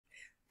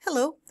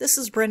Hello, this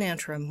is Bryn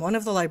Antrim, one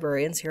of the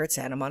librarians here at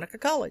Santa Monica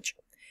College.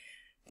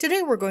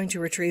 Today we're going to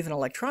retrieve an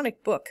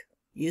electronic book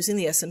using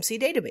the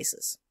SMC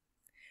databases.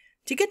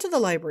 To get to the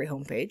library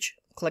homepage,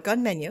 click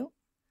on Menu,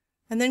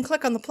 and then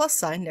click on the plus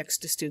sign next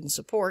to Student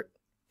Support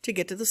to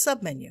get to the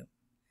submenu.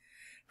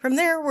 From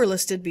there, we're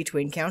listed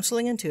between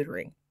Counseling and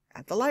Tutoring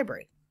at the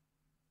library.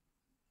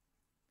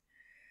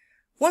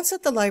 Once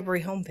at the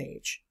library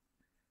homepage,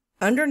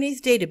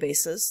 underneath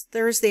Databases,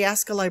 there is the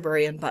Ask a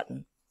Librarian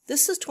button.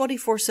 This is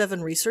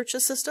 24/7 research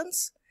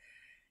assistance.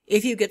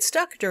 If you get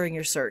stuck during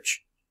your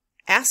search,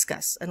 ask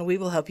us and we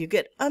will help you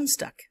get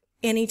unstuck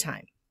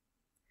anytime.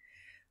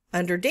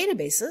 Under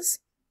Databases,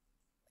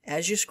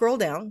 as you scroll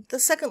down, the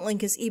second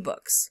link is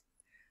eBooks.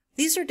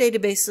 These are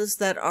databases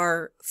that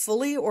are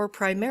fully or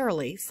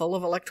primarily full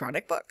of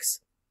electronic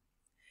books.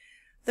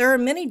 There are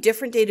many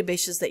different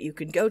databases that you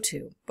can go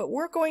to, but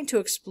we're going to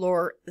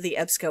explore the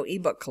Ebsco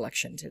Ebook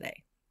Collection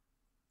today.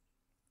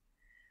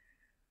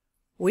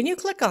 When you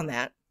click on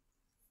that,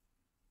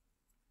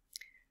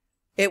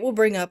 it will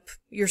bring up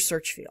your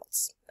search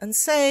fields. And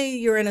say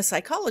you're in a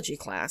psychology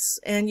class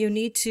and you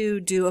need to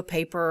do a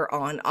paper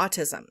on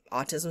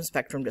autism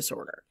spectrum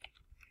disorder.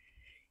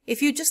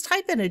 If you just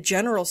type in a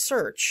general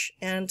search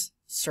and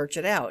search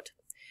it out,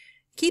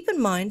 keep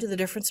in mind the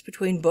difference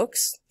between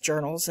books,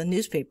 journals, and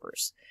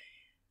newspapers.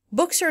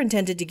 Books are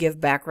intended to give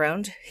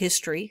background,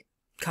 history,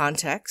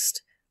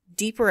 context,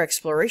 deeper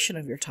exploration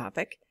of your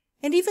topic,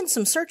 and even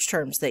some search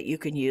terms that you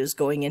can use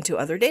going into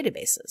other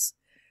databases.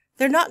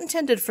 They're not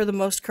intended for the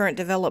most current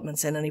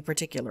developments in any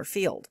particular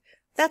field.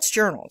 That's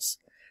journals.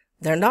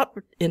 They're not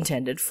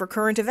intended for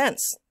current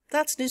events.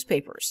 That's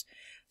newspapers.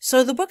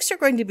 So the books are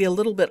going to be a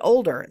little bit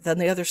older than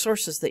the other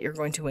sources that you're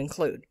going to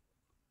include.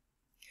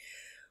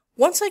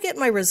 Once I get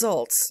my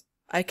results,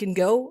 I can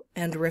go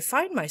and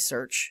refine my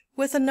search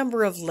with a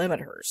number of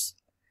limiters.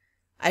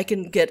 I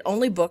can get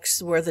only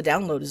books where the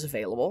download is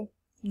available.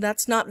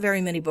 That's not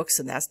very many books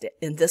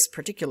in this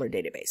particular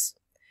database.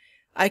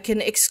 I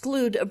can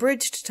exclude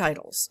abridged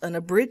titles. An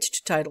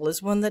abridged title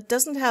is one that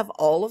doesn't have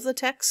all of the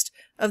text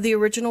of the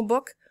original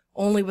book,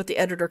 only what the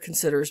editor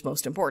considers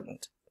most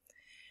important.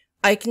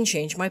 I can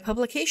change my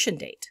publication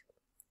date.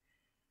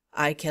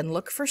 I can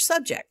look for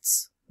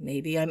subjects.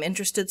 Maybe I'm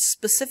interested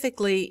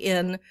specifically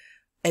in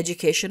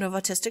education of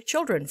autistic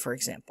children, for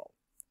example.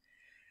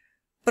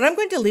 But I'm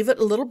going to leave it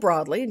a little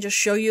broadly and just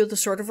show you the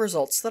sort of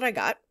results that I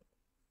got.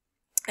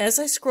 As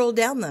I scroll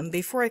down them,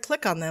 before I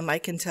click on them, I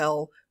can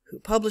tell who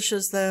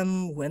publishes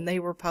them, when they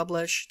were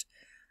published,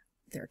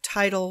 their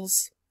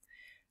titles.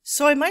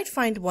 So I might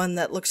find one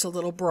that looks a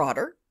little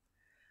broader.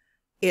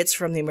 It's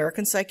from the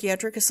American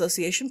Psychiatric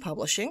Association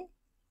Publishing,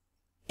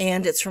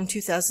 and it's from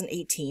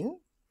 2018,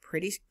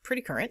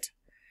 pretty current.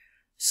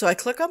 So I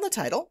click on the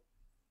title,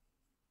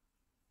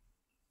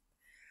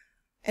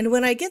 and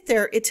when I get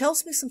there, it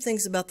tells me some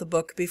things about the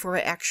book before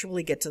I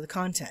actually get to the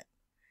content.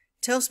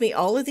 It tells me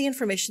all of the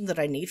information that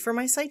I need for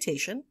my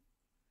citation,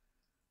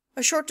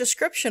 a short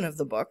description of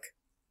the book.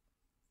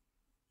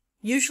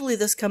 Usually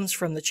this comes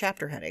from the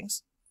chapter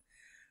headings.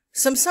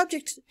 Some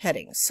subject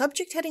headings.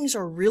 Subject headings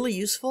are really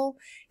useful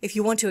if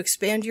you want to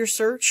expand your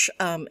search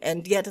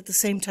and yet at the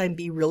same time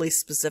be really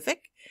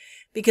specific.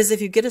 Because if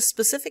you get a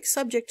specific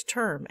subject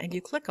term and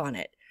you click on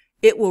it,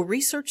 it will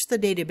research the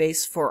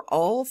database for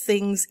all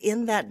things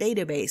in that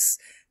database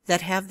that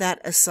have that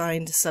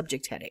assigned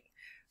subject heading.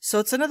 So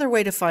it's another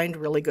way to find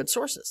really good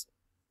sources.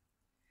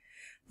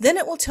 Then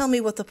it will tell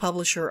me what the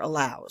publisher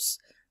allows.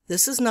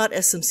 This is not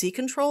SMC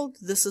controlled,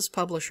 this is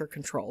publisher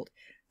controlled.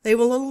 They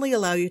will only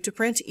allow you to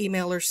print,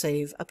 email, or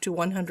save up to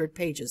 100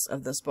 pages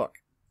of this book.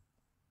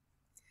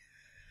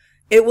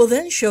 It will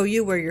then show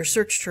you where your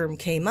search term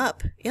came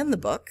up in the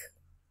book.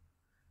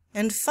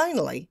 And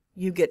finally,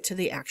 you get to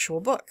the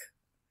actual book.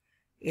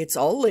 It's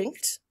all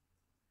linked,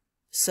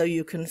 so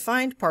you can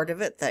find part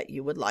of it that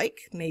you would like.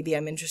 Maybe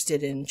I'm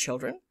interested in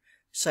children.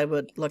 So I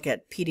would look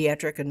at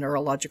pediatric and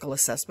neurological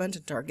assessment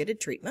and targeted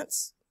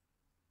treatments.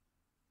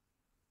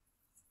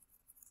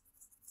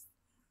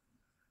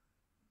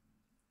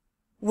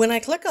 When I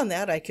click on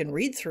that, I can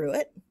read through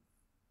it.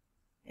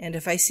 And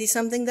if I see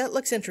something that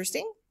looks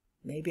interesting,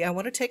 maybe I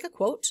want to take a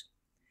quote,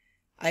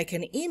 I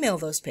can email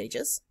those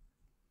pages.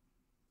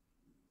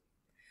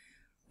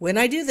 When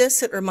I do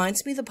this, it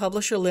reminds me the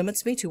publisher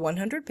limits me to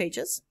 100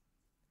 pages.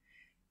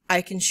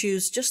 I can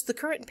choose just the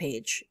current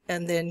page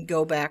and then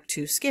go back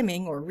to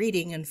skimming or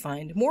reading and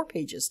find more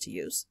pages to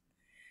use.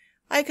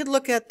 I could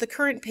look at the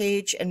current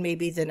page and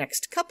maybe the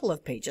next couple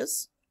of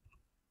pages.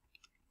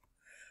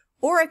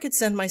 Or I could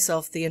send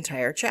myself the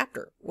entire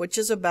chapter, which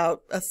is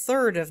about a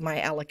third of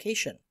my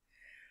allocation.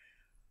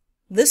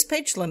 This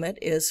page limit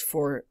is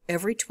for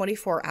every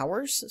 24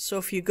 hours, so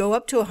if you go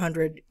up to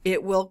 100,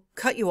 it will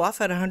cut you off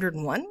at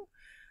 101,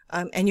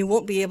 and you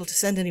won't be able to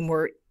send any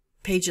more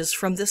pages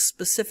from this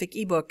specific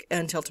ebook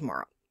until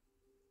tomorrow.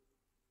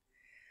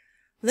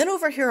 Then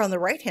over here on the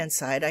right-hand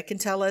side, I can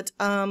tell it,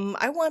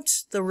 I want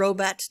the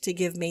robot to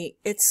give me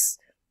its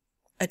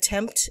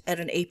attempt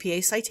at an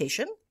APA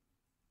citation.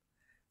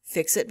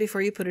 Fix it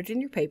before you put it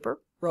in your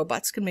paper.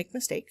 Robots can make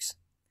mistakes.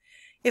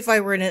 If I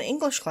were in an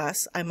English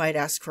class, I might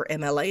ask for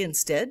MLA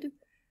instead.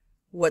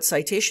 What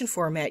citation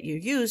format you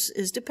use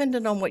is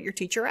dependent on what your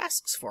teacher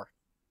asks for.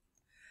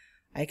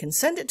 I can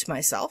send it to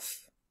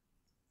myself,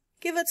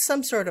 give it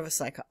some sort of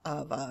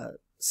a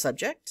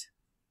subject.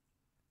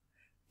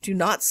 Do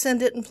not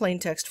send it in plain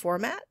text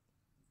format,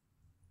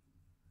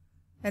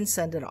 and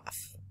send it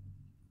off.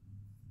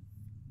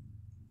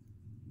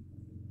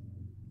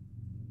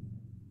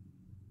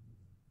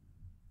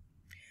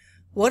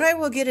 What I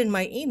will get in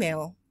my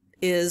email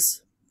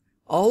is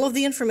all of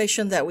the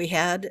information that we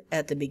had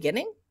at the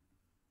beginning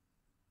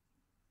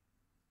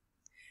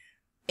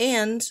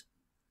and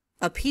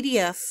a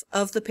PDF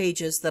of the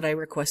pages that I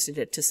requested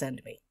it to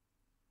send me.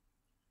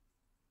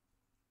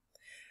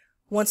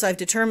 Once I've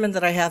determined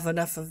that I have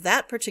enough of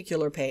that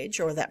particular page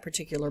or that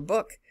particular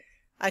book,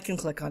 I can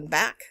click on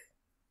Back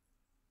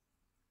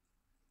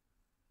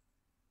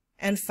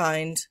and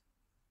find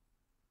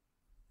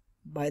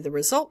by the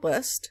result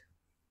list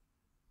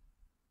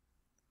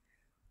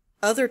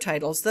other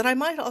titles that I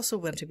might also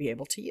want to be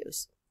able to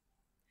use.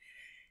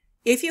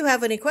 If you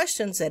have any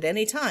questions at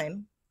any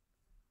time,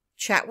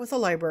 chat with a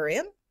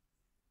librarian,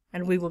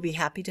 and we will be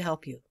happy to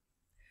help you.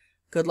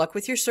 Good luck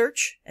with your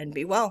search, and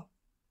be well.